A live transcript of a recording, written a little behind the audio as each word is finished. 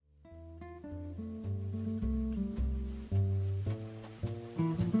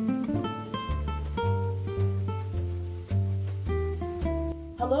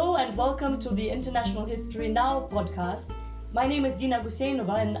Hello and welcome to the International History Now podcast. My name is Dina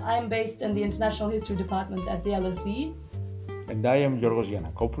Gusseinova and I'm based in the International History Department at the LSE. And I am Giorgos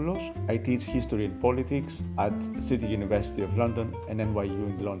Giannakopoulos. I teach history and politics at City University of London and NYU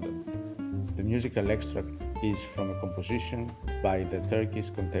in London. The musical extract is from a composition by the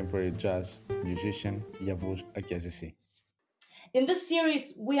Turkish contemporary jazz musician Yavuz Akyazisi. In this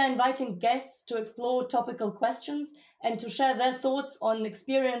series, we are inviting guests to explore topical questions and to share their thoughts on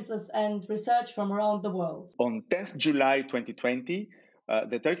experiences and research from around the world. On 10th July 2020,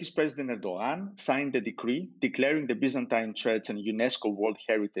 the Turkish President Erdogan signed a decree declaring the Byzantine Church and UNESCO World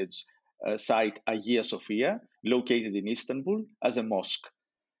Heritage site Hagia Sophia, located in Istanbul, as a mosque.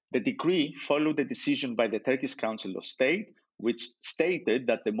 The decree followed a decision by the Turkish Council of State, which stated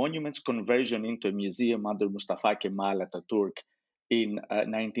that the monument's conversion into a museum under Mustafa Kemal Atatürk in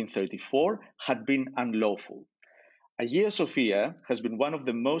 1934 had been unlawful. Hagia Sophia has been one of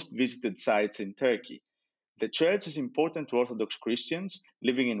the most visited sites in Turkey. The church is important to Orthodox Christians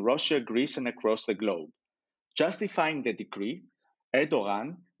living in Russia, Greece, and across the globe. Justifying the decree,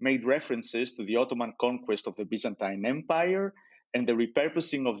 Erdogan made references to the Ottoman conquest of the Byzantine Empire and the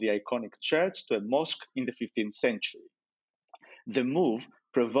repurposing of the iconic church to a mosque in the 15th century. The move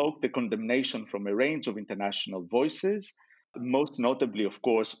provoked the condemnation from a range of international voices, most notably, of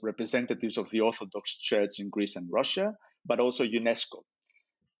course, representatives of the Orthodox Church in Greece and Russia, but also UNESCO.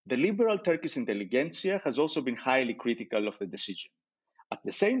 The liberal Turkish intelligentsia has also been highly critical of the decision. At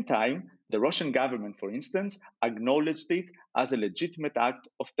the same time, the Russian government, for instance, acknowledged it as a legitimate act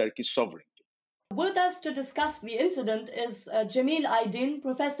of Turkish sovereignty. With us to discuss the incident is Jamil Aydin,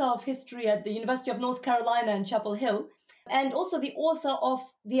 Professor of History at the University of North Carolina in Chapel Hill, and also the author of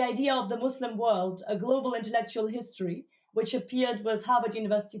The Idea of the Muslim World, A Global Intellectual History, which appeared with Harvard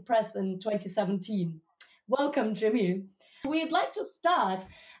University Press in 2017. Welcome, Jamil. We'd like to start,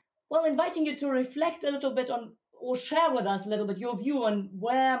 inviting you to reflect a little bit on, or share with us a little bit your view on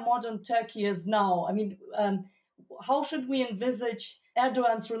where modern Turkey is now. How should we envisage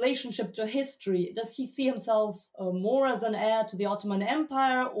Erdogan's relationship to history? Does he see himself more as an heir to the Ottoman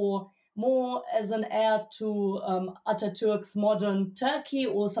Empire or more as an heir to Atatürk's modern Turkey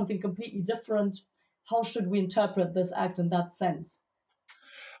or something completely different? How should we interpret this act in that sense?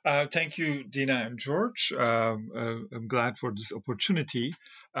 Thank you, Dina and George. I'm glad for this opportunity.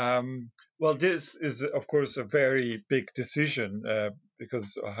 This is, of course, a very big decision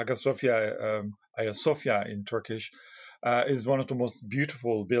because Hagia Sophia in Turkish is one of the most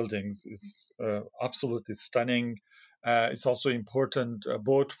beautiful buildings. It's absolutely stunning. It's also important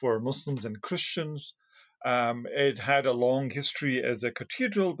both for Muslims and Christians. It had a long history as a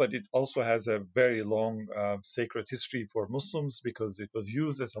cathedral, but it also has a very long sacred history for Muslims because it was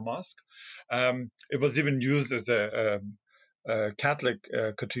used as a mosque. It was even used as a Catholic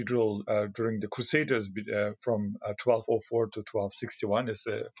cathedral during the Crusaders from 1204 to 1261. It's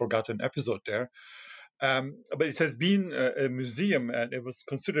a forgotten episode there. But it has been a museum, and it was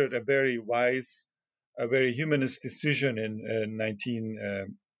considered a very wise, a very humanist decision in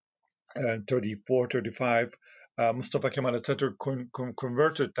 1934, 35. Mustafa Kemal Atatürk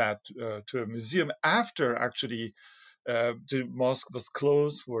converted that to a museum after actually the mosque was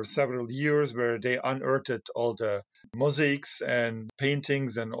closed for several years, where they unearthed all the mosaics and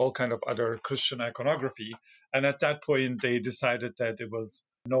paintings and all kind of other Christian iconography. And at that point, they decided that it was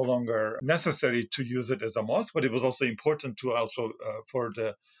no longer necessary to use it as a mosque, but it was also important to also for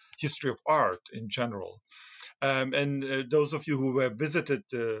the history of art in general. Those of you who have visited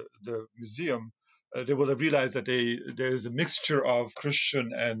the museum, they will have realized that there is a mixture of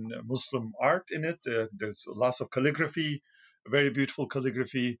Christian and Muslim art in it. There's lots of calligraphy, very beautiful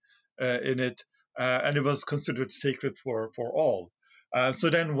calligraphy in it, and it was considered sacred for all. So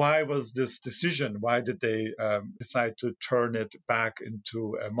then why was this decision? Why did they decide to turn it back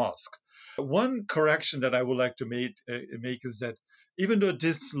into a mosque? One correction that I would like to make is that even though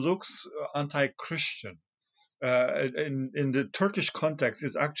this looks anti-Christian, in the Turkish context,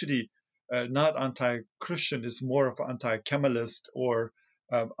 is actually not anti-Christian. It's more of anti-Kemalist or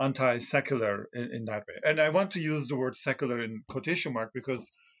anti-secular in that way. And I want to use the word secular in quotation mark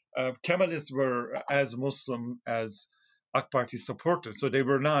because Kemalists were as Muslim as AK Party supporters. So they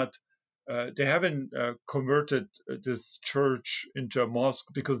were not, they haven't converted this church into a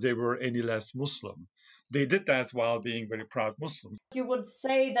mosque because they were any less Muslim. They did that while being very proud Muslims. You would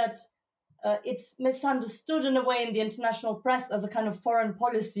say that it's misunderstood in a way in the international press as a kind of foreign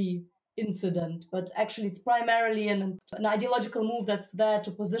policy incident, but actually it's primarily an ideological move that's there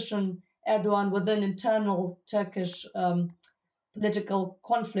to position Erdogan within internal Turkish political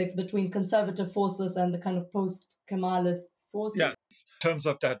conflicts between conservative forces and the kind of post-Kemalist forces. Yeah, In terms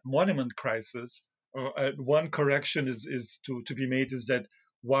of that monument crisis, one correction is to be made is that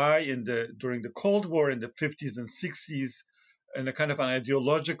why during the Cold War in the 50s and 60s, and a kind of an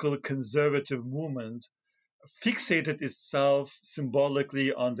ideological conservative movement fixated itself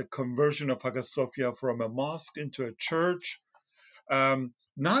symbolically on the conversion of Hagia Sophia from a mosque into a church,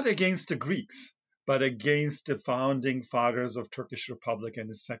 not against the Greeks, but against the founding fathers of Turkish Republic and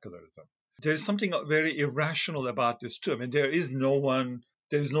its secularism. There is something very irrational about this too. I mean, there is no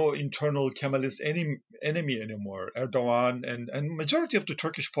internal Kemalist enemy anymore. Erdogan and majority of the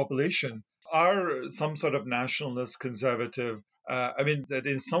Turkish population are some sort of nationalist, conservative. That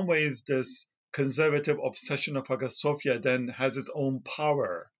in some ways this conservative obsession of Hagia Sophia then has its own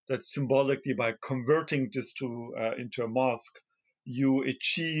power. That symbolically, by converting this into a mosque, you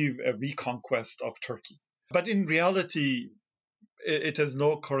achieve a reconquest of Turkey. But in reality, it has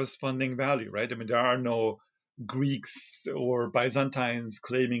no corresponding value, right? I mean, there are no Greeks or Byzantines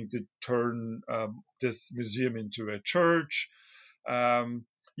claiming to turn this museum into a church.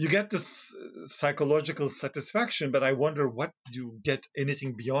 You get this psychological satisfaction, but I wonder what you get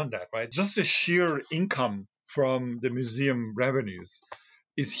anything beyond that, right? Just the sheer income from the museum revenues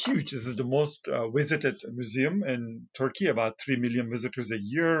is huge. This is the most visited museum in Turkey, about 3 million visitors a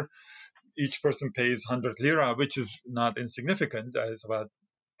year. Each person pays 100 lira, which is not insignificant. It's about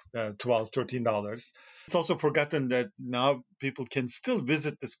 $12, $13. It's also forgotten that now people can still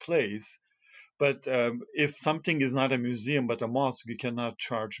visit this place, but if something is not a museum but a mosque, you cannot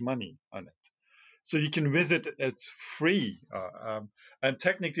charge money on it. So you can visit as free. And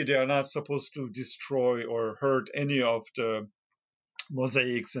technically, they are not supposed to destroy or hurt any of the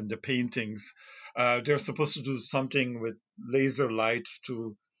mosaics and the paintings. They're supposed to do something with laser lights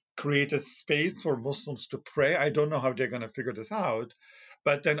to create a space for Muslims to pray. I don't know how they're going to figure this out.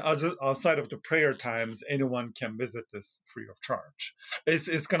 But then outside of the prayer times, anyone can visit this free of charge.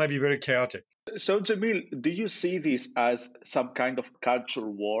 It's going to be very chaotic. So, Jamil, do you see this as some kind of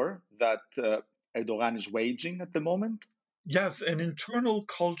cultural war that Erdogan is waging at the moment? Yes, an internal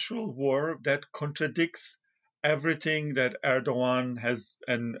cultural war that contradicts everything that Erdogan has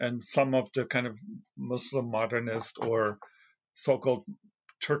and some of the kind of Muslim modernist or so-called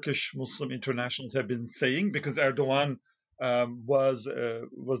Turkish Muslim internationals have been saying, because Erdogan was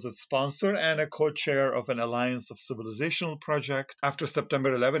a sponsor and a co-chair of an Alliance of Civilizational project. After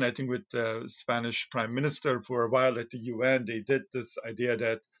September 11, I think with the Spanish Prime Minister for a while at the UN, they did this idea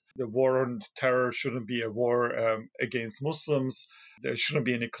that the war on terror shouldn't be a war against Muslims. There shouldn't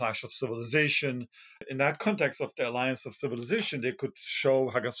be any clash of civilization. In that context of the Alliance of Civilization, they could show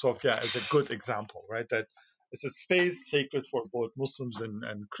Hagia Sophia as a good example, right? That it's a space sacred for both Muslims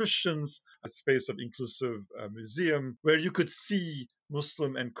and Christians, a space of inclusive museum where you could see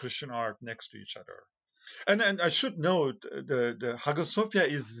Muslim and Christian art next to each other. And I should note the Hagia Sophia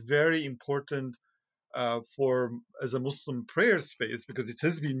is very important as a Muslim prayer space because it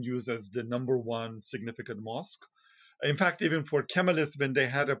has been used as the number one significant mosque. In fact, even for Kemalists, when they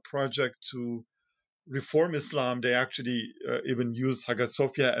had a project to reform Islam, they actually even used Hagia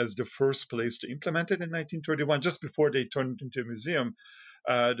Sophia as the first place to implement it in 1931, just before they turned it into a museum.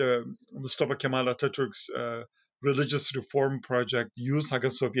 The Mustafa Kemal Atatürk's religious reform project used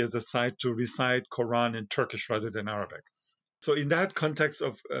Hagia Sophia as a site to recite Quran in Turkish rather than Arabic. So in that context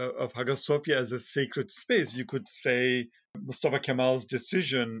of Hagia Sophia as a sacred space, you could say Mustafa Kemal's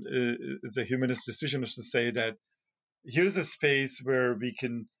decision is a humanist decision, is to say that here's a space where we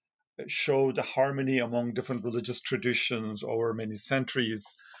can show the harmony among different religious traditions over many centuries.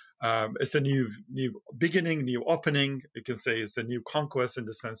 It's a new beginning, new opening. You can say it's a new conquest in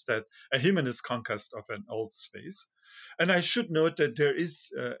the sense that a humanist conquest of an old space. And I should note that there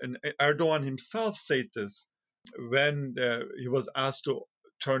is, Erdogan himself said this when he was asked to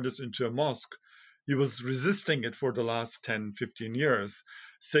turn this into a mosque. He was resisting it for the last 10, 15 years,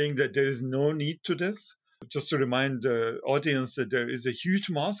 saying that there is no need to this. Just to remind the audience that there is a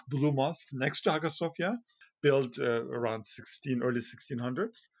huge mosque, Blue Mosque, next to Hagia Sophia, built around early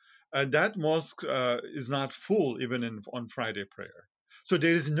 1600s. And that mosque is not full even on Friday prayer. So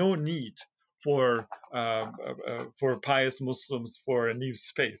there is no need for pious Muslims for a new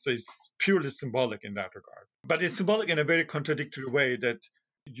space. So it's purely symbolic in that regard. But it's symbolic in a very contradictory way that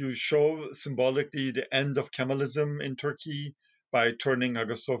you show symbolically the end of Kemalism in Turkey by turning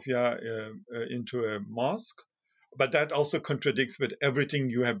Hagia Sophia into a mosque. But that also contradicts with everything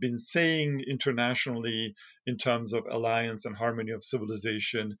you have been saying internationally in terms of alliance and harmony of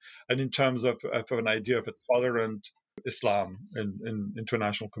civilization, and in terms of an idea of a tolerant Islam in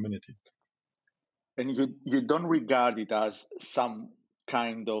international community. And you don't regard it as some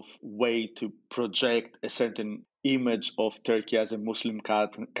kind of way to project a certain image of Turkey as a Muslim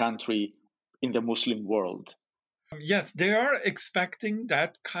country in the Muslim world? Yes, they are expecting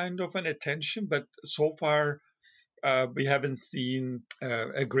that kind of an attention, but so far we haven't seen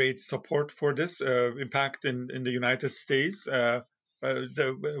a great support for this. In fact, in the United States,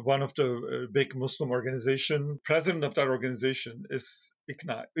 one of the big Muslim organization, president of that organization is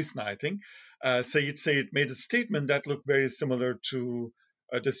ISNA, I think. Said made a statement that looked very similar to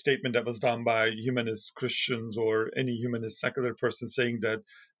the statement that was done by humanist Christians or any humanist secular person, saying that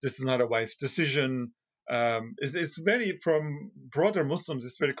this is not a wise decision. It's very, from broader Muslims,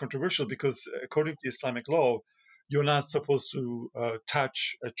 it's very controversial because according to Islamic law, you're not supposed to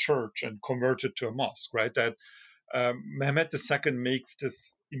touch a church and convert it to a mosque, right? That Mehmet II makes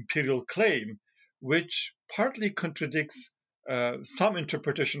this imperial claim, which partly contradicts some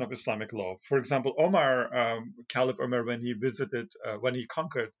interpretation of Islamic law. For example, Caliph Omar, when he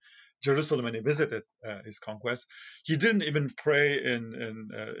conquered Jerusalem, when he visited his conquest, he didn't even pray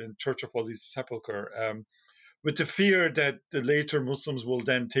in Church of Holy Sepulchre. With the fear that the later Muslims will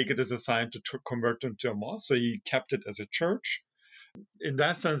then take it as a sign to convert them to a mosque. So he kept it as a church. In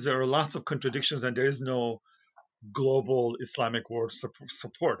that sense, there are lots of contradictions, and there is no global Islamic world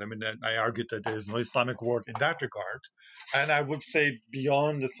support. I mean, I argued that there is no Islamic world in that regard. And I would say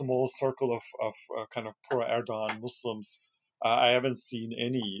beyond the small circle of kind of pro-Erdogan Muslims, I haven't seen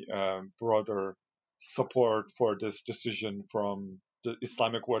any broader support for this decision from the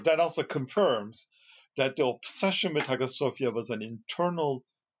Islamic world. That also confirms that the obsession with Hagia Sophia was an internal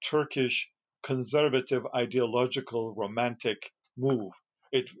Turkish conservative ideological romantic move.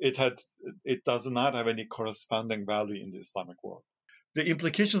 It does not have any corresponding value in the Islamic world. The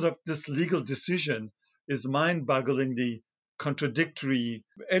implications of this legal decision is mind-bogglingly contradictory.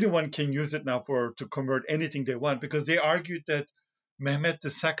 Anyone can use it now to convert anything they want, because they argued that Mehmet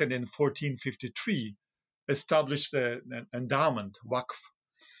II in 1453 established an endowment, Waqf,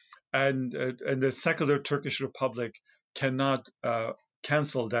 and the secular Turkish Republic cannot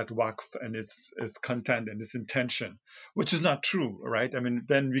cancel that Waqf and its content and its intention, which is not true, right? I mean,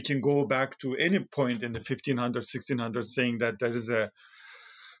 then we can go back to any point in the 1500s, 1600s, saying that there is a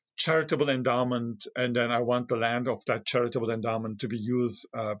charitable endowment, and then I want the land of that charitable endowment to be used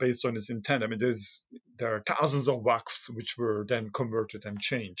based on its intent. I mean, there are thousands of Waqfs which were then converted and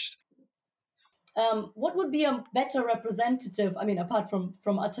changed. What would be a better representative, I mean, apart from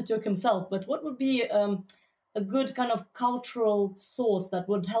Atatürk himself, but what would be a good kind of cultural source that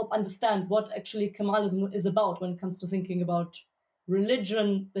would help understand what actually Kemalism is about when it comes to thinking about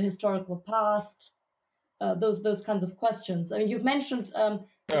religion, the historical past, those kinds of questions? I mean, you've mentioned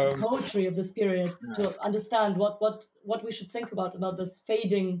the poetry of this period to understand what we should think about this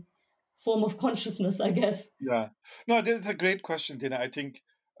fading form of consciousness, I guess. Yeah. No, this is a great question, Dina. I think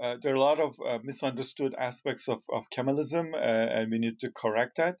there are a lot of misunderstood aspects of Kemalism, and we need to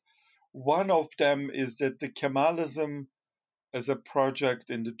correct that. One of them is that the Kemalism as a project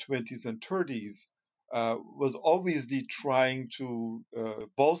in the 20s and 30s was obviously trying to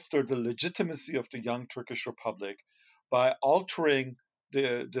bolster the legitimacy of the young Turkish Republic by altering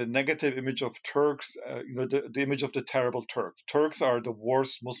the negative image of Turks, the image of the terrible Turks. Turks are the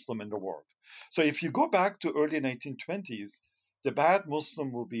worst Muslim in the world. So if you go back to early 1920s, the bad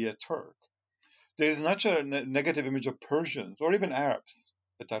Muslim will be a Turk. There is not a negative image of Persians or even Arabs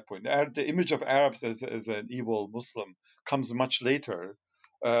at that point. The image of Arabs as an evil Muslim comes much later.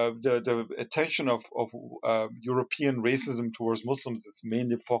 The attention of European racism towards Muslims is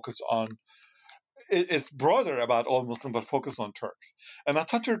mainly focused on, it's broader about all Muslims, but focused on Turks. And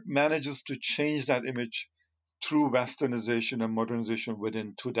Atatürk manages to change that image through westernization and modernization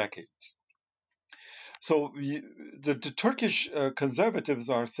within 2 decades. So the Turkish conservatives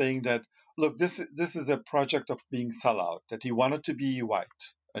are saying that, look, this is a project of being sellout, that he wanted to be white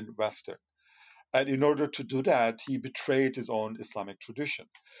and Western. And in order to do that, he betrayed his own Islamic tradition,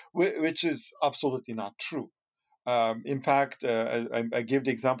 which is absolutely not true. In fact, I gave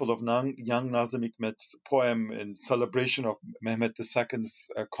the example of young Nazım Hikmet's poem in celebration of Mehmet II's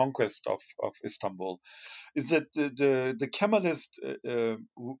conquest of Istanbul, is that the Kemalists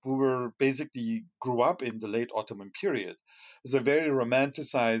who were basically grew up in the late Ottoman period is a very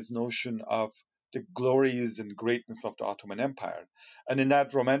romanticized notion of the glories and greatness of the Ottoman Empire. And in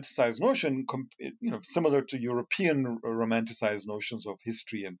that romanticized notion, similar to European romanticized notions of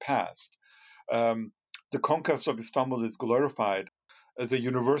history and past, the conquest of Istanbul is glorified as a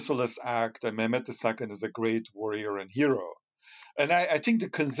universalist act, and Mehmet II is a great warrior and hero. And I think the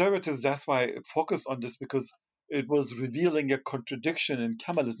conservatives, that's why focused on this, because it was revealing a contradiction in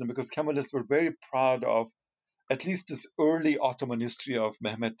Kemalism, because Kemalists were very proud of at least this early Ottoman history of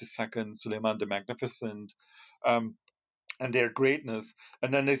Mehmet II, Suleiman the Magnificent, and their greatness.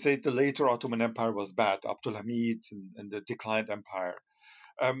 And then they say the later Ottoman Empire was bad, Abdulhamid and the declined empire.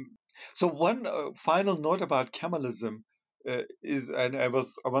 So one final note about Kemalism is, and I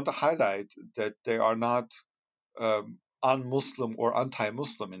want to highlight that they are not un-Muslim or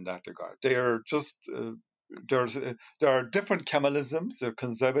anti-Muslim in that regard. They are just there are different Kemalisms. There's a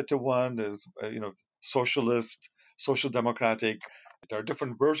conservative one. There's socialist, social democratic. There are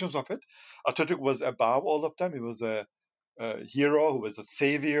different versions of it. Atatürk was above all of them. He was a hero who was a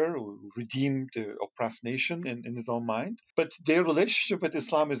savior who redeemed the oppressed nation in his own mind. But their relationship with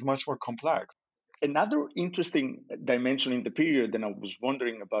Islam is much more complex. Another interesting dimension in the period, and I was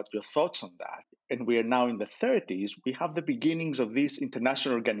wondering about your thoughts on that, and we are now in the 30s, we have the beginnings of these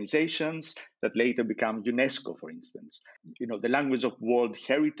international organizations that later become UNESCO, for instance, the language of world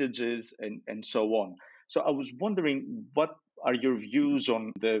heritages and so on. So I was wondering, what are your views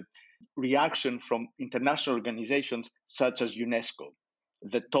on the reaction from international organizations such as UNESCO,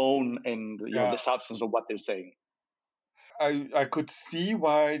 the tone and the substance of what they're saying? I could see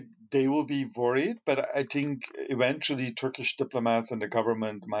why they will be worried, but I think eventually Turkish diplomats and the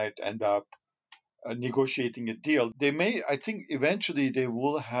government might end up negotiating a deal. I think eventually they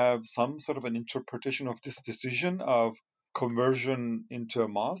will have some sort of an interpretation of this decision of conversion into a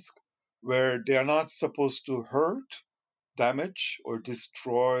mosque, where they are not supposed to hurt, damage, or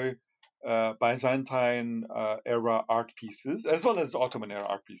destroy Byzantine era art pieces, as well as Ottoman era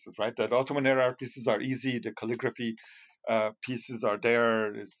art pieces, right? That Ottoman era art pieces are easy, the calligraphy pieces are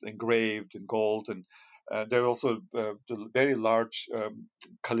there, it's engraved in gold, and there are also the very large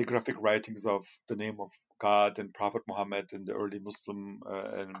calligraphic writings of the name of God and Prophet Muhammad and the early Muslim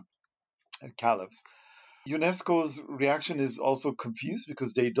and caliphs. UNESCO's reaction is also confused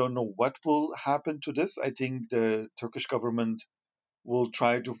because they don't know what will happen to this. I think the Turkish government will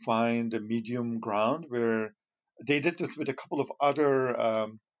try to find a medium ground where they did this with a couple of other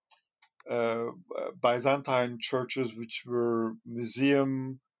Byzantine churches which were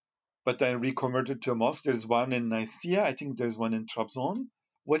museum but then reconverted to a mosque. There's one in Nicaea. I think there's one in Trabzon.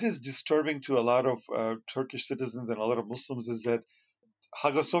 What is disturbing to a lot of Turkish citizens and a lot of Muslims is that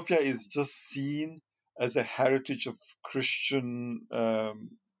Hagia Sophia is just seen as a heritage of Christian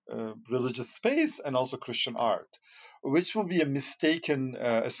religious space and also Christian art, which will be a mistaken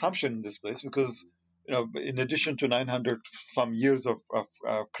assumption in this place because in addition to 900 some years of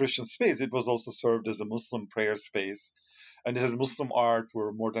Christian space, it was also served as a Muslim prayer space. And it has Muslim art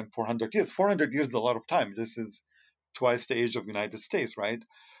for more than 400 years. 400 years is a lot of time. This is twice the age of the United States, right?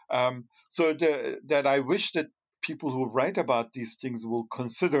 So that I wish that people who write about these things will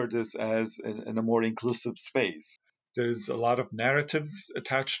consider this as in a more inclusive space. There's a lot of narratives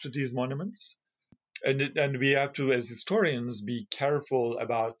attached to these monuments. And we have to, as historians, be careful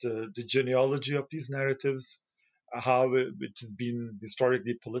about the genealogy of these narratives, how it has been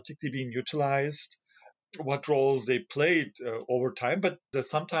historically, politically being utilized, what roles they played over time. But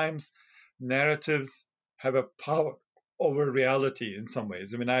sometimes narratives have a power over reality in some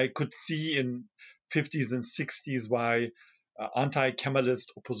ways. I mean, I could see in 50s and 60s why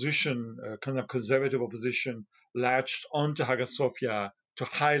anti-Kemalist opposition, kind of conservative opposition, latched onto Hagia Sophia to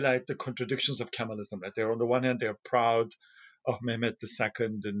highlight the contradictions of Kemalism. Right? They're on the one hand, they're proud of Mehmet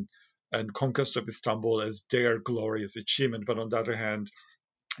II and conquest of Istanbul as their glorious achievement, but on the other hand,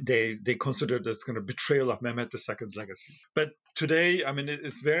 they consider this kind of betrayal of Mehmet II's legacy. But today, I mean,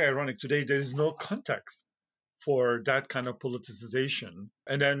 it's very ironic. Today, there is no context for that kind of politicization.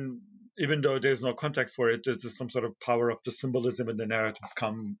 And then, even though there's no context for it, there's some sort of power of the symbolism and the narratives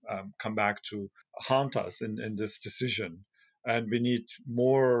come back to haunt us in this decision. And we need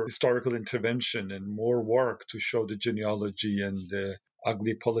more historical intervention and more work to show the genealogy and the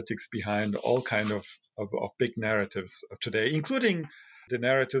ugly politics behind all kind of big narratives today, including the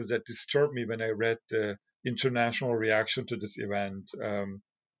narratives that disturbed me when I read the international reaction to this event,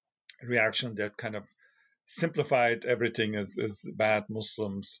 reaction that kind of simplified everything as bad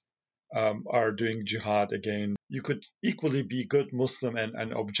Muslims are doing jihad again. You could equally be good Muslim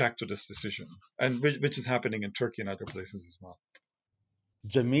and object to this decision, and which is happening in Turkey and other places as well.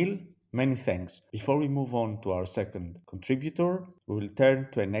 Jamil, many thanks. Before we move on to our second contributor, we will turn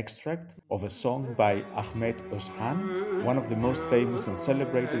to an extract of a song by Ahmet Özhan, one of the most famous and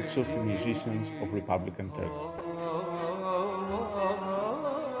celebrated Sufi musicians of Republican Turkey.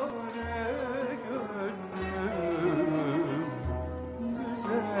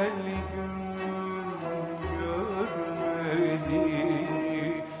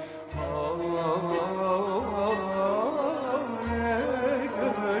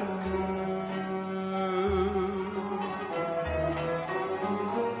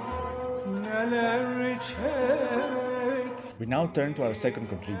 Neler çek now turn to our second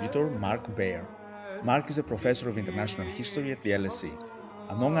contributor, Mark Baer. Mark is a professor of international history at the LSE.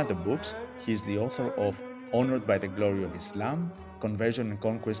 Among other books, he is the author of Honored by the Glory of Islam, Conversion and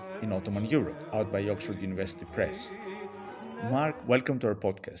Conquest in Ottoman Europe, out by Oxford University Press. Mark, welcome to our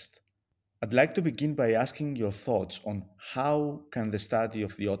podcast. I'd like to begin by asking your thoughts on how can the study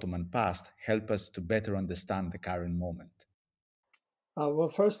of the Ottoman past help us to better understand the current moment? Well,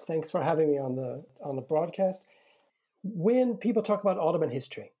 first, thanks for having me on the broadcast. When people talk about Ottoman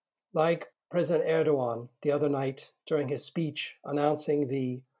history, like President Erdogan the other night during his speech announcing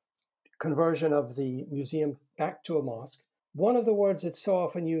the conversion of the museum back to a mosque, one of the words that's so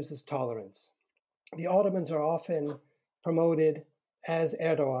often used is tolerance. The Ottomans are often promoted, as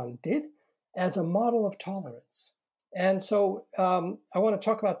Erdogan did, as a model of tolerance. And so I want to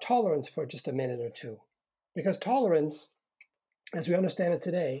talk about tolerance for just a minute or two, because tolerance, as we understand it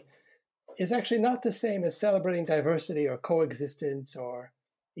today, is actually not the same as celebrating diversity or coexistence or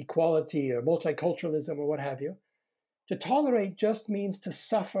equality or multiculturalism or what have you. To tolerate just means to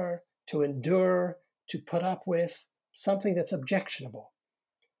suffer, to endure, to put up with something that's objectionable.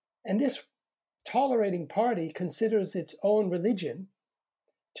 And this tolerating party considers its own religion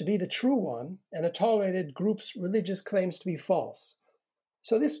to be the true one, and the tolerated group's religious claims to be false.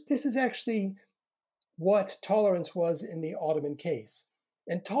 So this is actually what tolerance was in the Ottoman case.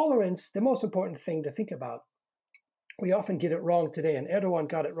 And tolerance, the most important thing to think about, we often get it wrong today, and Erdogan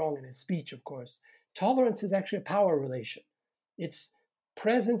got it wrong in his speech, of course. Tolerance is actually a power relation. Its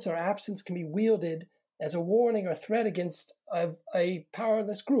presence or absence can be wielded as a warning or threat against a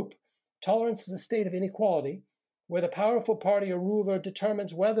powerless group. Tolerance is a state of inequality where the powerful party or ruler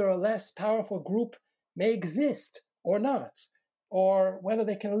determines whether a less powerful group may exist or not, or whether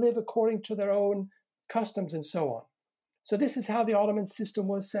they can live according to their own customs and so on. So this is how the Ottoman system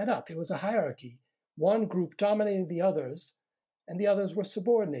was set up. It was a hierarchy. One group dominated the others, and the others were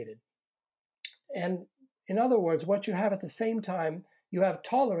subordinated. And in other words, what you have at the same time, you have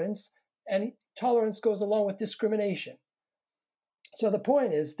tolerance, and tolerance goes along with discrimination. So the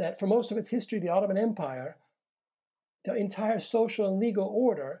point is that for most of its history, the Ottoman Empire, the entire social and legal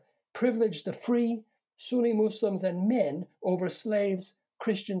order privileged the free Sunni Muslims and men over slaves,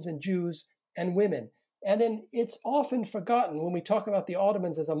 Christians and Jews, and women. And then it's often forgotten when we talk about the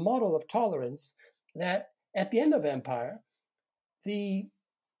Ottomans as a model of tolerance that at the end of empire, the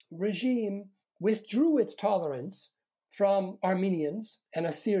regime withdrew its tolerance from Armenians and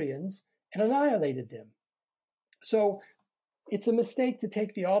Assyrians and annihilated them. So it's a mistake to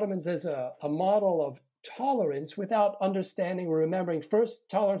take the Ottomans as a model of tolerance without understanding or remembering, first,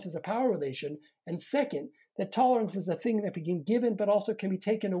 tolerance is a power relation, and second, that tolerance is a thing that can be given but also can be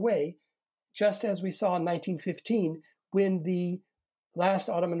taken away, just as we saw in 1915 when the last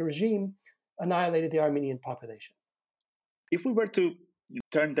Ottoman regime annihilated the Armenian population. If we were to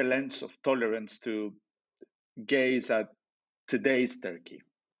turn the lens of tolerance to gaze at today's Turkey,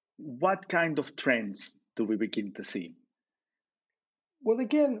 what kind of trends do we begin to see? Well,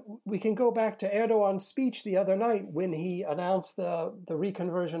 again, we can go back to Erdogan's speech the other night when he announced the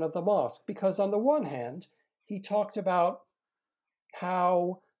reconversion of the mosque, because on the one hand, he talked about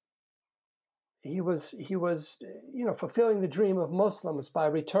how he was fulfilling the dream of Muslims by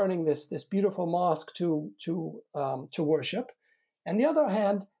returning this beautiful mosque to worship. And the other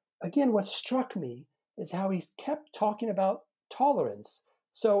hand, again, what struck me is how he kept talking about tolerance.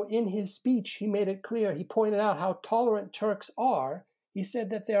 So in his speech, he made it clear, he pointed out how tolerant Turks are. He said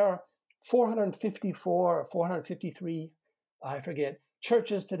that there are 454 or 453, I forget,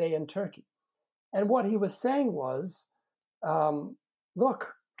 churches today in Turkey. And what he was saying was,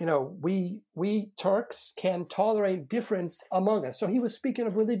 look, we Turks can tolerate difference among us. So he was speaking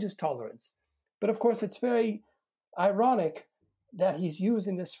of religious tolerance. But of course, it's very ironic that he's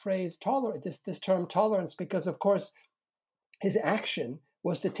using this phrase this term tolerance, because of course his action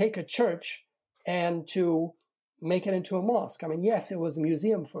was to take a church and to make it into a mosque. I mean, yes, it was a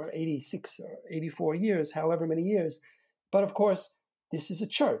museum for 86 or 84 years, however many years. But of course, this is a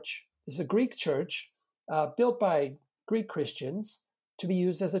church. This is a Greek church built by Greek Christians to be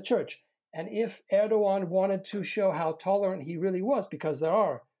used as a church. And if Erdogan wanted to show how tolerant he really was, because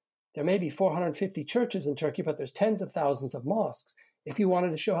there may be 450 churches in Turkey, but there's tens of thousands of mosques. If he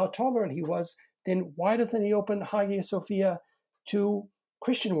wanted to show how tolerant he was, then why doesn't he open Hagia Sophia to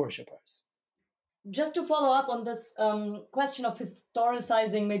Christian worshippers? Just to follow up on this question of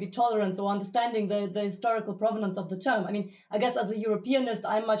historicizing maybe tolerance or understanding the historical provenance of the term. I mean, I guess as a Europeanist,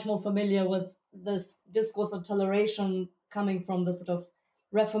 I'm much more familiar with this discourse of toleration coming from the sort of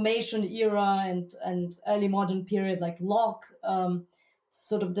Reformation era and early modern period like Locke.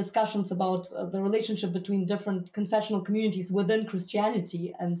 sort of discussions about the relationship between different confessional communities within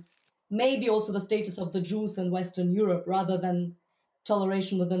Christianity, and maybe also the status of the Jews in Western Europe, rather than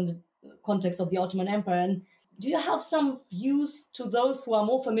toleration within the context of the Ottoman Empire. And do you have some views to those who are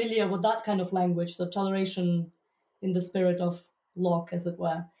more familiar with that kind of language, so toleration in the spirit of Locke, as it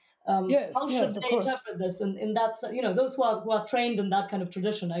were? How should of they course. interpret this? And in that, those who are trained in that kind of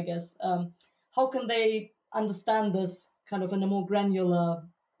tradition, I guess, how can they understand this kind of in a more granular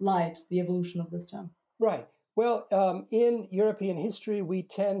light, the evolution of this term? Right. Well, in European history, we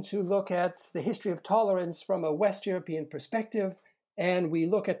tend to look at the history of tolerance from a West European perspective, and we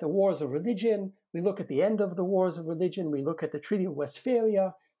look at the wars of religion, we look at the end of the wars of religion, we look at the Treaty of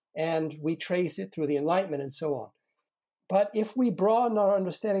Westphalia, and we trace it through the Enlightenment and so on. But if we broaden our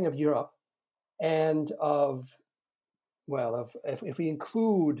understanding of Europe and if we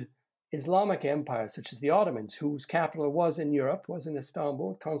include Islamic empires such as the Ottomans, whose capital was in Europe, was in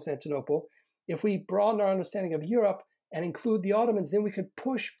Istanbul, Constantinople, if we broaden our understanding of Europe and include the Ottomans, then we could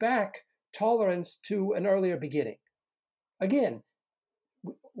push back tolerance to an earlier beginning. Again,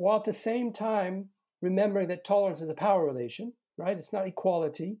 while at the same time remembering that tolerance is a power relation, right? It's not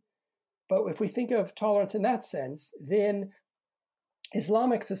equality. But if we think of tolerance in that sense, then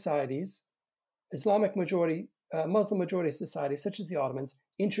Islamic societies, Muslim majority societies such as the Ottomans,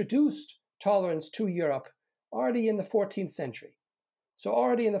 introduced tolerance to Europe already in the 14th century. So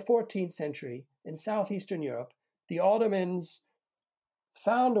already in the 14th century, in southeastern Europe, the Ottomans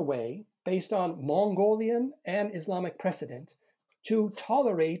found a way, based on Mongolian and Islamic precedent, to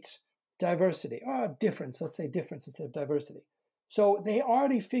tolerate diversity, or difference, let's say difference instead of diversity. So they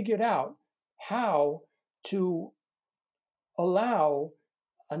already figured out how to allow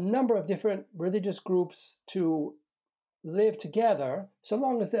a number of different religious groups to live together so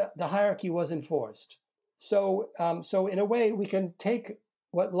long as the hierarchy was enforced. So in a way, we can take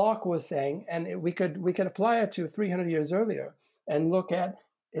what Locke was saying and we could apply it to 300 years earlier and look at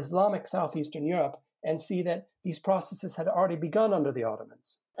Islamic southeastern Europe and see that these processes had already begun under the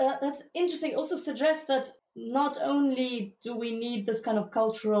Ottomans. That's interesting. It also suggests that not only do we need this kind of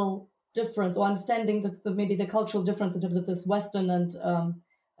cultural difference or understanding maybe the cultural difference in terms of this Western and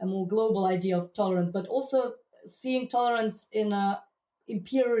a more global idea of tolerance, but also seeing tolerance in a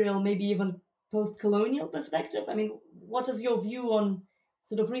imperial, maybe even post-colonial perspective. I mean, what is your view on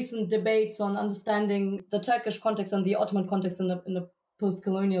sort of recent debates on understanding the Turkish context and the Ottoman context in a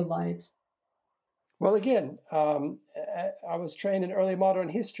post-colonial light? Well, again, I was trained in early modern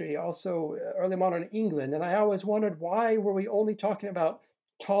history, also early modern England, and I always wondered, why were we only talking about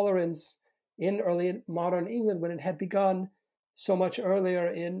tolerance in early modern England when it had begun so much earlier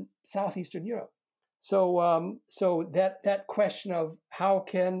in southeastern Europe? So that question of how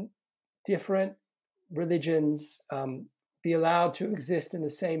can different religions be allowed to exist in the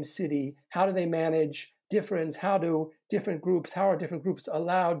same city? How do they manage difference? How are different groups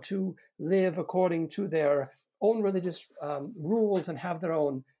allowed to live according to their own religious rules and have their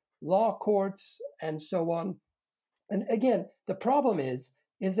own law courts and so on? And again, the problem is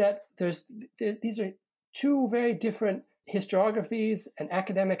that these are two very different historiographies and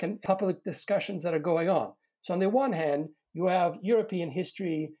academic and public discussions that are going on. So on the one hand, you have European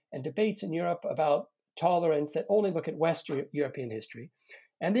history and debates in Europe about tolerance that only look at Western European history.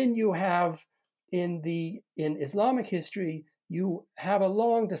 And then you have in Islamic history, you have a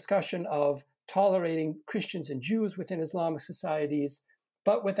long discussion of tolerating Christians and Jews within Islamic societies,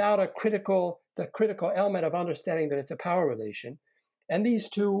 but without the critical element of understanding that it's a power relation. And these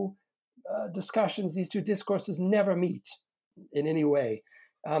two discussions, these two discourses never meet in any way.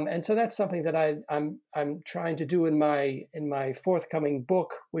 And so that's something that I'm trying to do in my forthcoming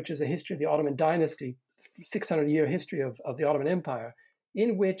book, which is a history of the Ottoman dynasty, 600-year history of the Ottoman Empire,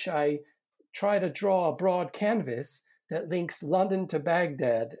 in which I try to draw a broad canvas that links London to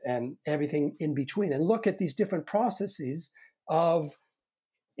Baghdad and everything in between, and look at these different processes of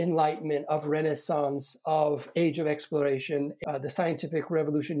Enlightenment, of Renaissance, of Age of Exploration, the scientific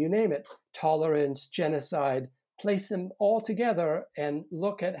revolution, you name it, tolerance, genocide, place them all together and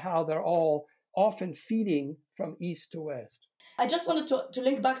look at how they're all often feeding from east to west. I just wanted to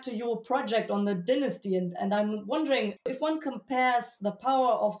link back to your project on the dynasty, and I'm wondering if one compares the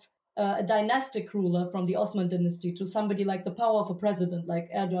power of a dynastic ruler from the Osman dynasty to somebody like the power of a president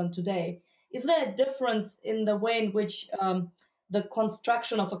like Erdogan today, is there a difference in the way in which the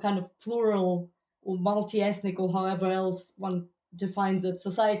construction of a kind of plural or multi-ethnic or however else one defines it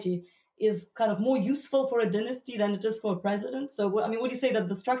society is kind of more useful for a dynasty than it is for a president? So, I mean, would you say that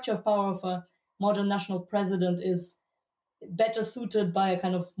the structure of power of a modern national president is better suited by a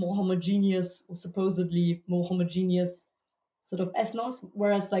kind of more homogeneous or supposedly more homogeneous sort of ethnos,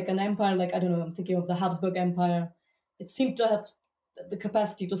 whereas like an empire, like, I don't know, I'm thinking of the Habsburg Empire, it seemed to have the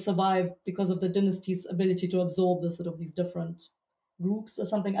capacity to survive because of the dynasty's ability to absorb the sort of these different groups or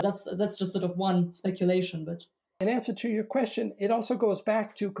something. That's just sort of one speculation, but in answer to your question, it also goes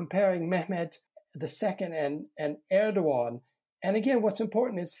back to comparing Mehmed II and Erdogan. And again, what's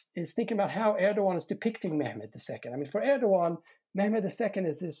important is thinking about how Erdogan is depicting Mehmed II. I mean, for Erdogan, Mehmed II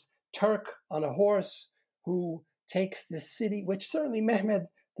is this Turk on a horse who takes this city, which certainly Mehmed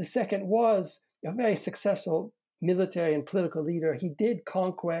II was a very successful military and political leader. He did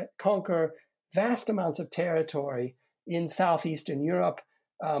conquer vast amounts of territory in southeastern Europe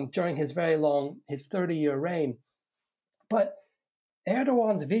during his 30-year reign. But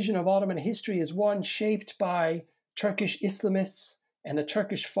Erdogan's vision of Ottoman history is one shaped by Turkish Islamists and the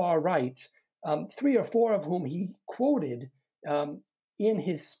Turkish far right, 3 or 4 of whom he quoted in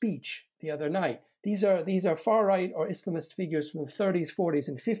his speech the other night. These are far right or Islamist figures from the 30s, 40s,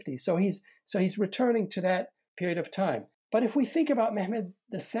 and 50s. So he's returning to that period of time. But if we think about Mehmed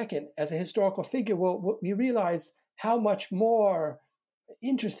II as a historical figure, we realize how much more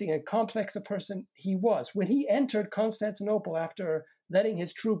interesting and complex a person he was. When he entered Constantinople after letting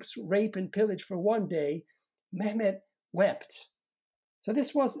his troops rape and pillage for one day, Mehmed wept. So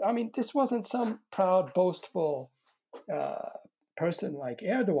this wasn't some proud, boastful person like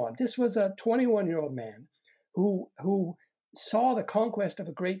Erdogan. This was a 21-year-old man who saw the conquest of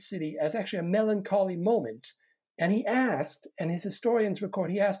a great city as actually a melancholy moment. And he asked, and his historians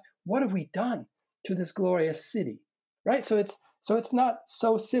record, he asked, what have we done to this glorious city? Right? So it's not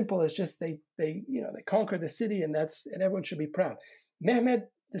so simple as just they conquered the city and everyone should be proud. Mehmed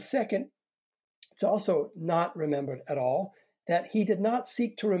II, it's also not remembered at all that he did not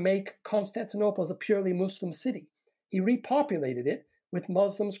seek to remake Constantinople as a purely Muslim city. He repopulated it with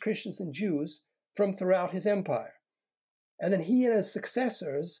Muslims, Christians, and Jews from throughout his empire. And then he and his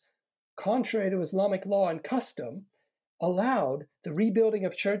successors, contrary to Islamic law and custom, allowed the rebuilding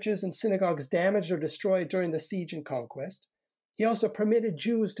of churches and synagogues damaged or destroyed during the siege and conquest. He also permitted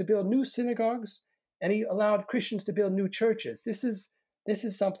Jews to build new synagogues, and he allowed Christians to build new churches. This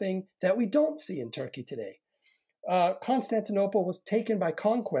is something that we don't see in Turkey today. Constantinople was taken by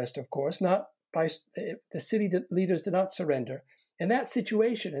conquest, of course, not by the city leaders did not surrender. In that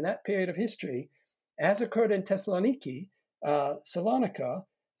situation, in that period of history, as occurred in Thessaloniki, Salonika,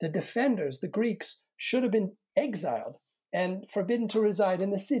 the defenders, the Greeks, should have been exiled and forbidden to reside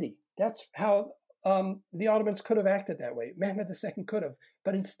in the city. That's how the Ottomans could have acted that way. Mehmed II could have,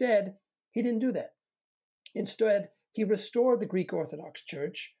 but instead, he didn't do that. Instead, he restored the Greek Orthodox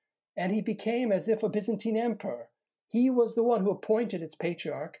Church, and he became as if a Byzantine emperor. He was the one who appointed its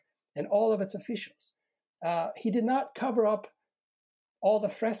patriarch and all of its officials. He did not cover up all the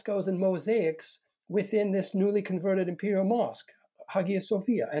frescoes and mosaics within this newly converted imperial mosque, Hagia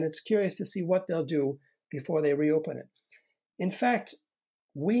Sophia, and it's curious to see what they'll do before they reopen it. In fact,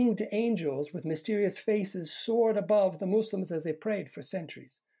 winged angels with mysterious faces soared above the Muslims as they prayed for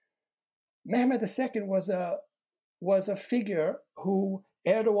centuries. Mehmed II was a figure who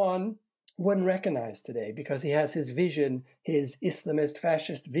Erdogan wouldn't recognize today because he has his vision, his Islamist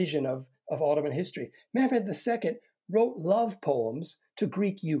fascist vision of Ottoman history. Mehmed II wrote love poems to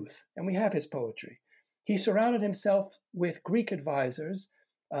Greek youth, and we have his poetry. He surrounded himself with Greek advisors,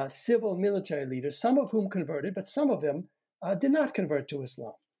 civil military leaders, some of whom converted, but some of them did not convert to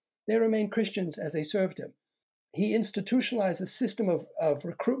Islam. They remained Christians as they served him. He institutionalized a system of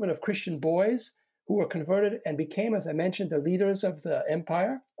recruitment of Christian boys who were converted and became, as I mentioned, the leaders of the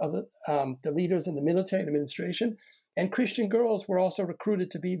empire, of the leaders in the military and administration. And Christian girls were also recruited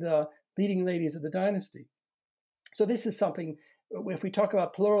to be the leading ladies of the dynasty. So this is something, if we talk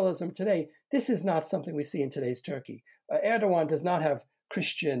about pluralism today, this is not something we see in today's Turkey. Erdogan does not have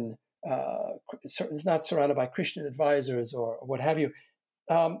Christian, is not surrounded by Christian advisors or what have you.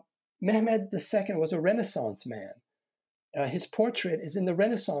 Mehmed II was a Renaissance man. His portrait is in the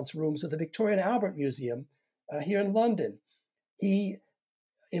Renaissance rooms of the Victoria and Albert Museum here in London. He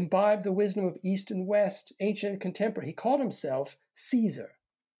imbibed the wisdom of East and West, ancient and contemporary. He called himself Caesar.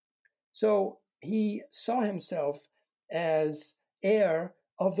 So he saw himself as heir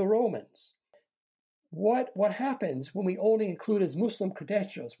of the Romans. What happens when we only include his Muslim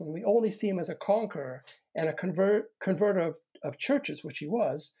credentials, when we only see him as a conqueror and a converter of churches, which he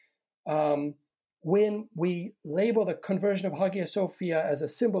was, when we label the conversion of Hagia Sophia as a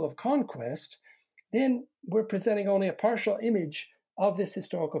symbol of conquest, then we're presenting only a partial image of this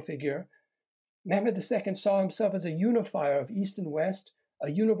historical figure. Mehmed II saw himself as a unifier of East and West, a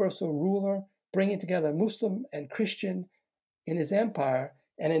universal ruler, bringing together Muslim and Christian in his empire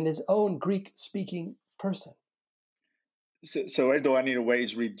and in his own Greek-speaking person. So Erdogan, in a way,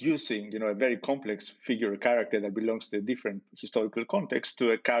 is reducing, a very complex figure, a character that belongs to a different historical context,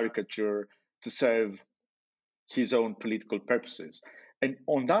 to a caricature to serve his own political purposes. And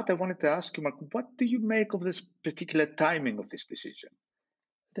on that, I wanted to ask you, Mark, what do you make of this particular timing of this decision?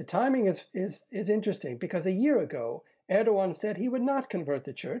 The timing is interesting because a year ago, Erdogan said he would not convert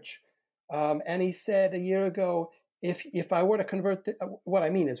the church. And he said a year ago, if I were to convert, what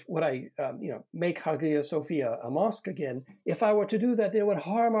I mean is, would I, make Hagia Sophia a mosque again? If I were to do that, it would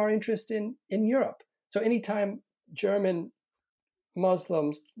harm our interest in Europe. So anytime German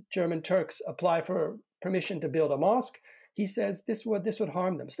Muslims, German Turks apply for permission to build a mosque, he says this would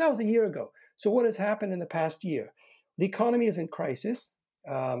harm them. So that was a year ago. So what has happened in the past year? The economy is in crisis,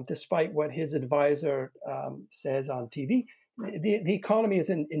 despite what his advisor says on TV. The economy is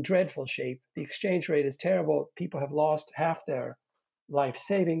in dreadful shape. The exchange rate is terrible. People have lost half their life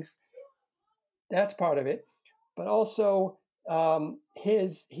savings. That's part of it. But also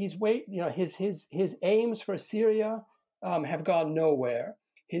his aims for Syria have gone nowhere.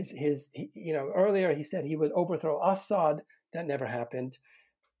 Earlier he said he would overthrow Assad. That never happened.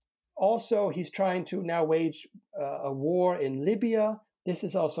 Also, he's trying to now wage a war in Libya. This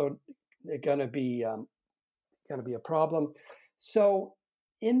is also going to be a problem. So,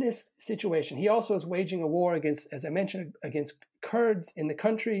 in this situation, he also is waging a war against, as I mentioned, against Kurds in the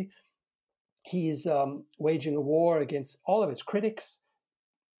country. He's waging a war against all of his critics.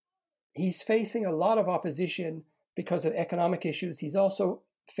 He's facing a lot of opposition because of economic issues. He's also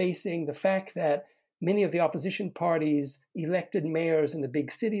facing the fact that many of the opposition parties' elected mayors in the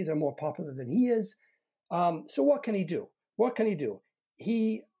big cities are more popular than he is. So what can he do?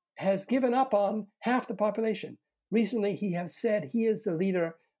 He has given up on half the population. Recently, he has said he is the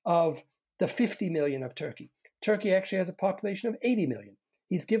leader of the 50 million of Turkey. Turkey actually has a population of 80 million.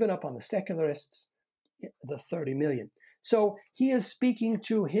 He's given up on the secularists, the 30 million. So he is speaking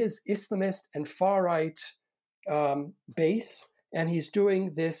to his Islamist and far-right base, and he's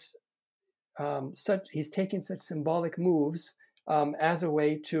doing this. He's taking such symbolic moves as a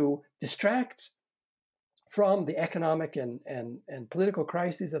way to distract from the economic and political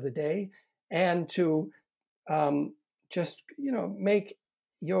crises of the day, and to make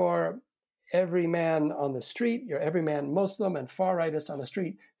your everyman on the street, your everyman Muslim and far-rightist on the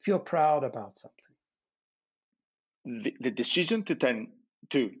street feel proud about something. The decision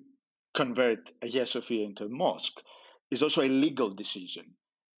to convert Hagia Sophia into a mosque is also a legal decision.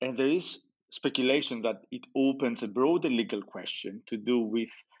 And there is speculation that it opens a broader legal question to do with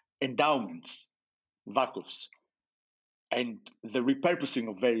endowments, vakufs, and the repurposing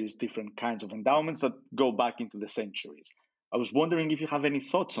of various different kinds of endowments that go back into the centuries. I was wondering if you have any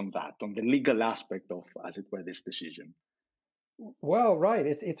thoughts on that, on the legal aspect of, as it were, this decision. Well, right.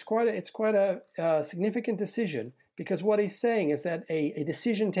 It's quite a significant decision, because what he's saying is that a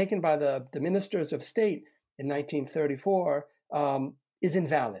decision taken by the ministers of state in 1934 is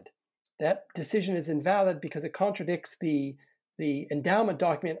invalid. That decision is invalid because it contradicts the endowment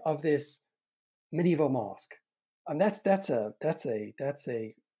document of this medieval mosque, and that's a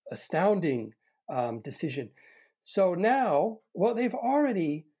astounding decision. So now, they've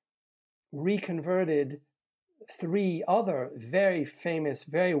already reconverted 3 other very famous,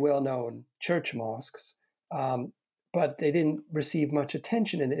 very well-known church mosques, but they didn't receive much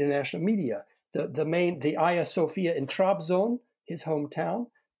attention in the international media. The Hagia Sophia in Trabzon, his hometown,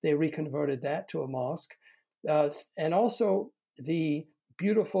 they reconverted that to a mosque, and also the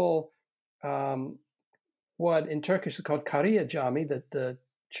beautiful what in Turkish is called Kariya Jami, the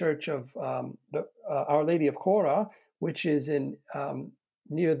church of Our Lady of Kora, which is in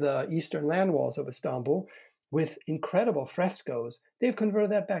near the eastern land walls of Istanbul, with incredible frescoes. They've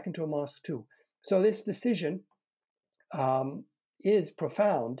converted that back into a mosque too. So this decision is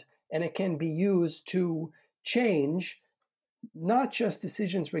profound, and it can be used to change not just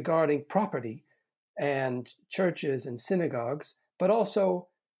decisions regarding property and churches and synagogues, but also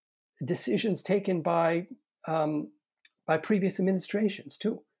decisions taken by previous administrations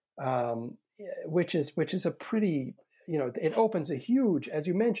too, which is a pretty, it opens a huge, as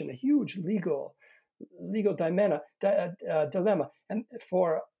you mentioned, a huge legal dilemma, and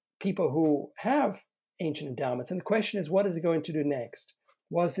for people who have ancient endowments. And the question is, what is it going to do next?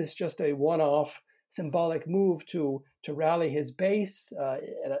 Was this just a one-off symbolic move to rally his base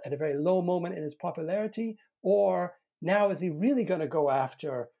at a very low moment in his popularity? Or now is he really going to go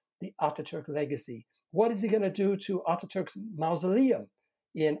after the Ataturk legacy? What is he going to do to Ataturk's mausoleum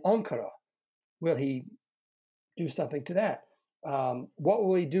in Ankara? Will he do something to that? What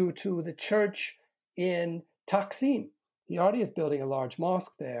will he do to the church in Taksim? He already is building a large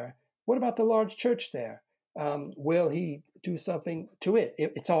mosque there. What about the large church there? Will he do something to it?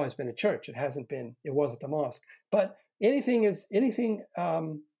 It's always been a church. It wasn't a mosque. But anything is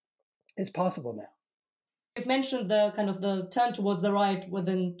possible now. You've mentioned the kind of the turn towards the right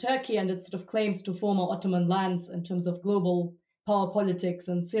within Turkey and its sort of claims to former Ottoman lands in terms of global power politics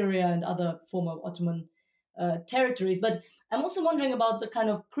and Syria and other former Ottoman territories. But I'm also wondering about the kind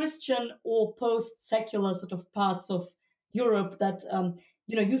of Christian or post-secular sort of parts of Europe that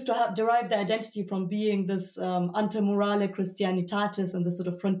used to derive their identity from being this ante murale Christianitatis and the sort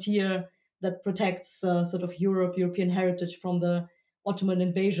of frontier that protects sort of European heritage from the Ottoman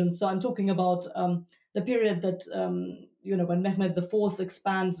invasion. So I'm talking about the period that when Mehmed IV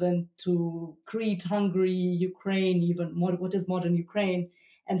expands into Crete, Hungary, Ukraine, even what is modern Ukraine,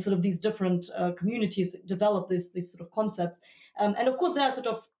 and sort of these different communities develop these sort of concepts. And of course, there are sort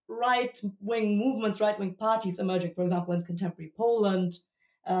of right-wing movements, right-wing parties emerging, for example, in contemporary Poland.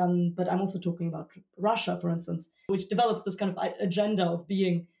 But I'm also talking about Russia, for instance, which develops this kind of agenda of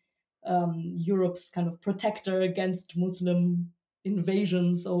being Europe's kind of protector against Muslim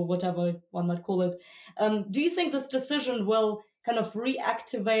invasions or whatever one might call it. Do you think this decision will kind of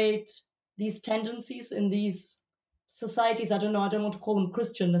reactivate these tendencies in these societies? I don't know. I don't want to call them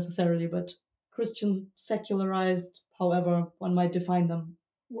Christian necessarily, but Christian secularized, however one might define them.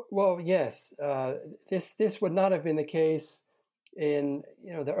 Well, yes. This would not have been the case in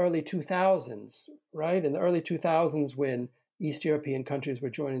the early 2000s, right? In the early 2000s, when East European countries were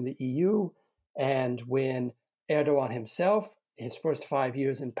joining the EU, and when Erdogan himself, his first 5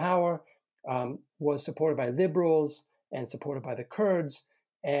 years in power, was supported by liberals and supported by the Kurds,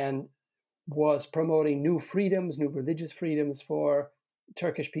 and was promoting new freedoms, new religious freedoms for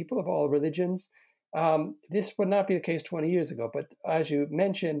Turkish people of all religions. This would not be the case 20 years ago. But as you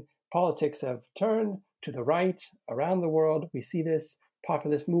mentioned, politics have turned to the right around the world. We see this,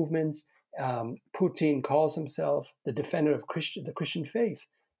 populist movements. Putin calls himself the defender of the Christian faith.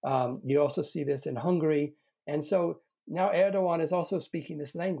 You also see this in Hungary. And so now Erdogan is also speaking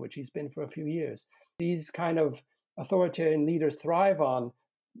this language. He's been for a few years. These kind of authoritarian leaders thrive on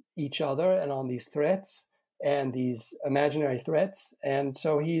each other and on these threats and these imaginary threats. And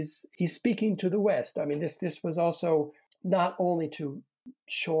so he's speaking to the West. I mean, this was also not only to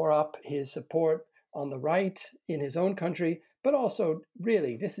shore up his support on the right in his own country, but also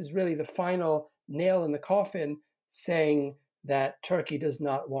this is really the final nail in the coffin, saying that Turkey does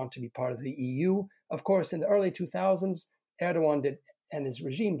not want to be part of the EU. Of course, in the early 2000s, Erdogan and his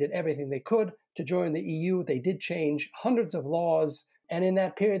regime did everything they could to join the EU. They did change hundreds of laws. And in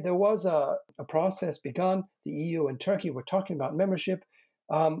that period, there was a process begun. The EU and Turkey were talking about membership.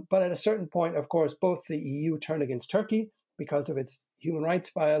 But at a certain point, of course, both the EU turned against Turkey because of its human rights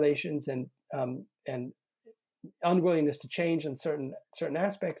violations and unwillingness to change in certain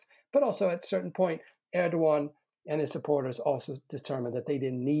aspects. But also at a certain point, Erdogan and his supporters also determined that they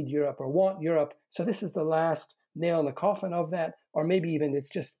didn't need Europe or want Europe. So this is the last nail in the coffin of that, or maybe even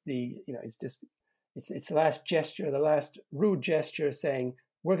it's the last gesture, the last rude gesture saying,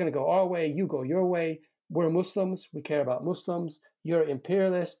 we're going to go our way, you go your way. We're Muslims, we care about Muslims, you're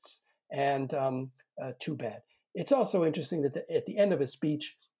imperialists, and too bad. It's also interesting that at the end of his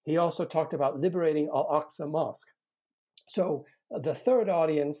speech, he also talked about liberating Al-Aqsa Mosque. So the third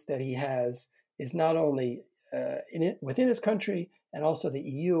audience that he has is not only within his country and also the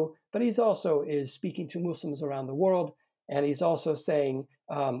EU, but he's also is speaking to Muslims around the world. And he's also saying,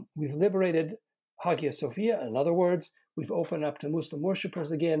 we've liberated Hagia Sophia. In other words, we've opened up to Muslim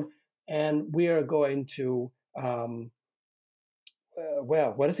worshippers again, and we are going to,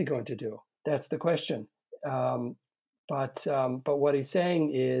 what is he going to do? That's the question. But what he's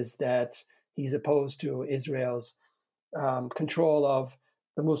saying is that he's opposed to Israel's control of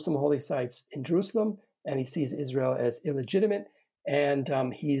the Muslim holy sites in Jerusalem, and he sees Israel as illegitimate,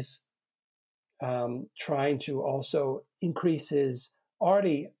 and he's trying to also increase his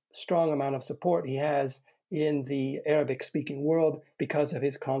already strong amount of support he has in the Arabic-speaking world because of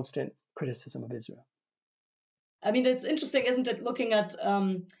his constant criticism of Israel. I mean, it's interesting, isn't it, looking at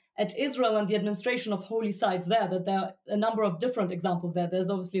Israel and the administration of holy sites there, that there are a number of different examples there. There's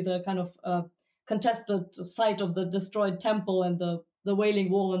obviously the kind of contested site of the destroyed temple and the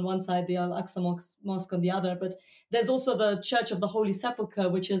Wailing Wall on one side, the Al-Aqsa Mosque on the other. But there's also the Church of the Holy Sepulchre,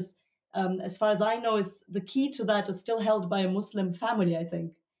 which is, as far as I know, is the key to that is still held by a Muslim family, I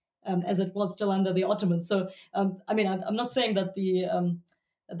think, as it was still under the Ottomans. So, I mean, I'm not saying that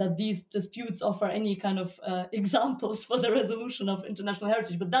that these disputes offer any kind of examples for the resolution of international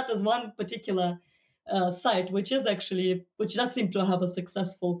heritage, but that is one particular site which does seem to have a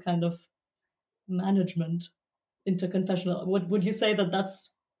successful kind of management interconfessional. Would you say that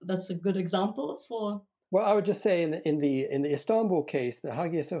that's a good example for Well, I would just say in the Istanbul case, the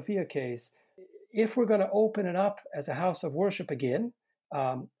Hagia Sophia case, if we're going to open it up as a house of worship again,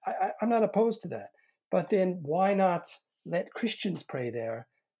 I'm not opposed to that. But then why not let Christians pray there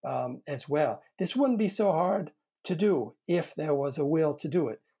as well? This wouldn't be so hard to do if there was a will to do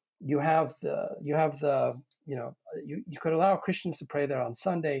it. You could allow Christians to pray there on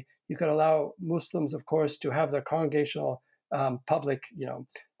Sunday. You could allow Muslims, of course, to have their congregational public,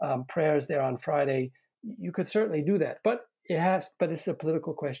 prayers there on Friday. You could certainly do that, but it's a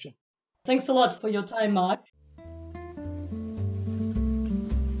political question. Thanks a lot for your time, Mark.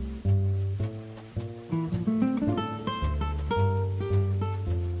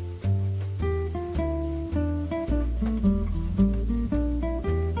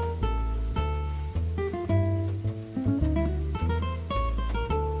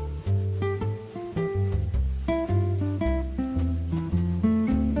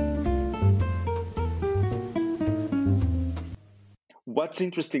 What's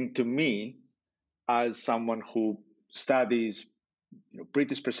interesting to me, as someone who studies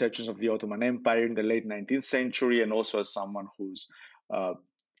British perceptions of the Ottoman Empire in the late 19th century, and also as someone who's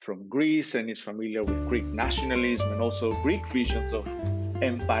from Greece and is familiar with Greek nationalism and also Greek visions of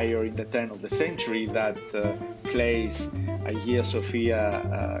empire in the turn of the century, that place Hagia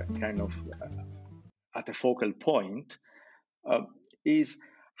Sophia at a focal point, is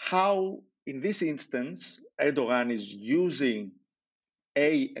how, in this instance, Erdogan is using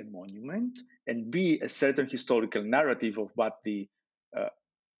A, a monument, and B, a certain historical narrative of what the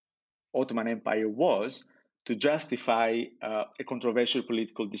Ottoman Empire was, to justify a controversial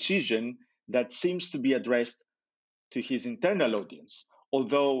political decision that seems to be addressed to his internal audience.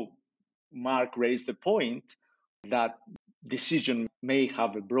 Although Mark raised the point that decision may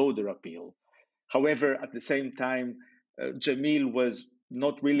have a broader appeal. However, at the same time, Jamil was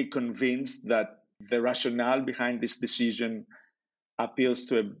not really convinced that the rationale behind this decision appeals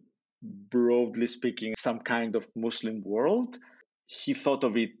to a, broadly speaking, some kind of Muslim world. He thought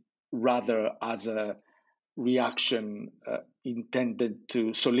of it rather as a reaction intended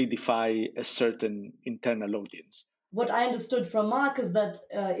to solidify a certain internal audience. What I understood from Mark is that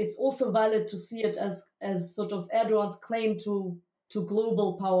it's also valid to see it as sort of Erdogan's claim to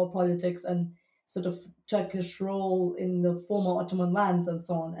global power politics and sort of Turkish role in the former Ottoman lands and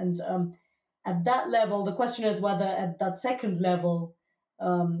so on. And at that level, the question is whether at that second level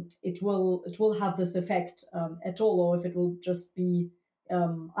it will have this effect at all, or if it will just be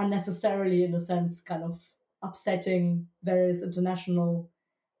unnecessarily, in a sense, kind of upsetting various international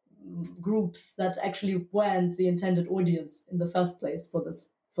groups that actually weren't the intended audience in the first place for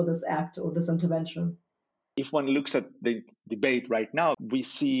this act or this intervention. If one looks at the debate right now, we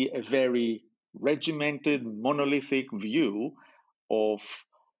see a very regimented, monolithic view of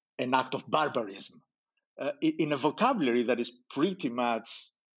an act of barbarism in a vocabulary that is pretty much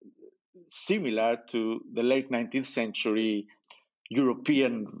similar to the late 19th century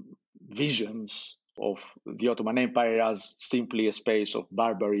European visions of the Ottoman Empire as simply a space of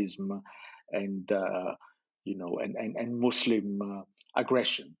barbarism and Muslim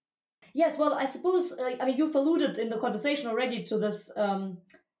aggression. Yes, well, I suppose you've alluded in the conversation already to this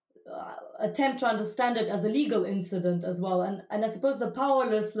attempt to understand it as a legal incident as well, and I suppose the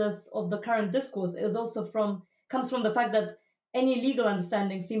powerlessness of the current discourse is also comes from the fact that any legal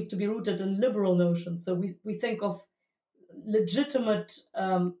understanding seems to be rooted in liberal notions. So we think of legitimate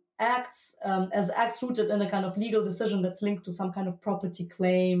acts as acts rooted in a kind of legal decision that's linked to some kind of property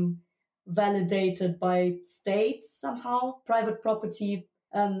claim, validated by states somehow, private property.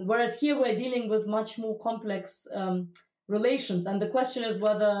 Whereas here we're dealing with much more complex relations. And the question is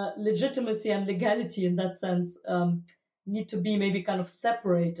whether legitimacy and legality in that sense need to be maybe kind of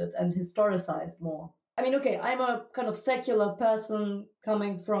separated and historicized more. I mean, okay, I'm a kind of secular person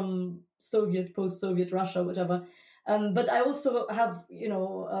coming from Soviet, post-Soviet Russia, whatever. But I also have,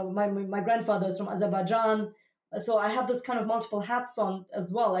 my grandfather is from Azerbaijan. So I have this kind of multiple hats on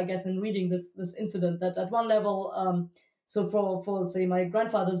as well, I guess, in reading this incident, that at one level, so for say my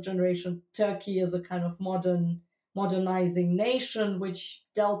grandfather's generation, Turkey is a kind of modernizing nation, which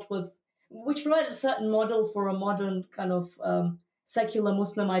provided a certain model for a modern kind of secular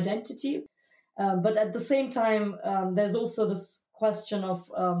Muslim identity. But at the same time, there's also this question of,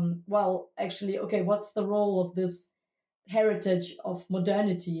 what's the role of this heritage of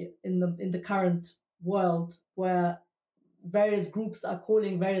modernity in the current world, where various groups are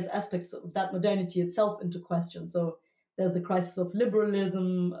calling various aspects of that modernity itself into question. So there's the crisis of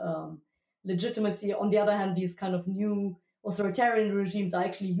liberalism, legitimacy. On the other hand, these kind of new authoritarian regimes are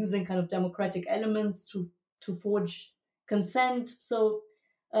actually using kind of democratic elements to forge consent. So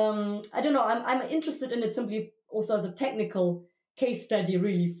I don't know, I'm interested in it simply also as a technical case study,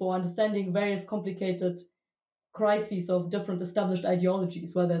 really, for understanding various complicated crises of different established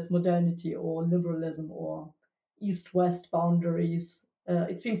ideologies, whether it's modernity or liberalism or East-West boundaries.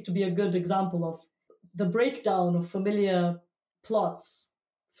 It seems to be a good example of the breakdown of familiar plots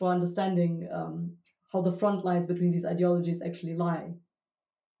for understanding how the front lines between these ideologies actually lie.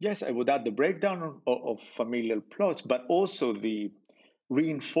 Yes, I would add the breakdown of familial plots, but also the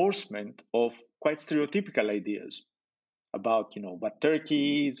reinforcement of quite stereotypical ideas about, what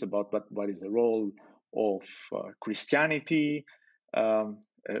Turkey is, about what is the role of Christianity,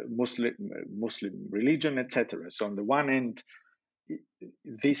 Muslim religion, etc. So on the one end,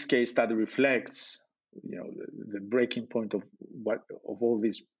 this case study reflects, the breaking point of all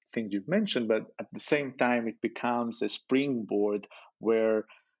these things you've mentioned, but at the same time, it becomes a springboard where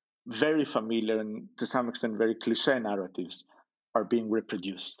very familiar and to some extent very cliche narratives are being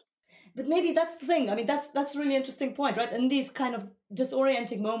reproduced. But maybe that's the thing. I mean, that's a really interesting point, right? In these kind of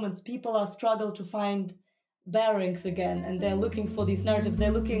disorienting moments, people are struggle to find bearings again, and they're looking for these narratives.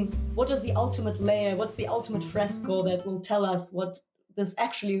 They're looking, what is the ultimate layer? What's the ultimate fresco that will tell us what this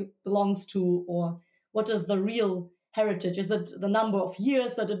actually belongs to, or what is the real heritage? Is it the number of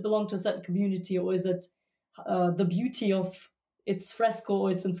years that it belonged to a certain community, or is it the beauty of its fresco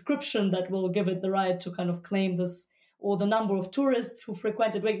or its inscription that will give it the right to kind of claim this, or the number of tourists who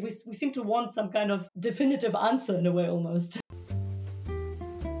frequent it? We seem to want some kind of definitive answer in a way, almost.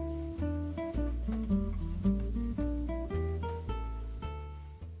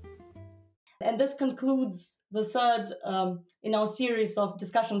 And this concludes the third in our series of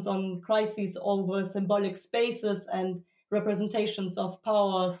discussions on crises over symbolic spaces and representations of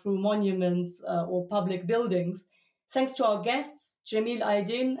power through monuments or public buildings. Thanks to our guests, Cemil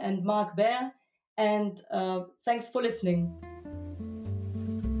Aydin and Mark Baer, and thanks for listening.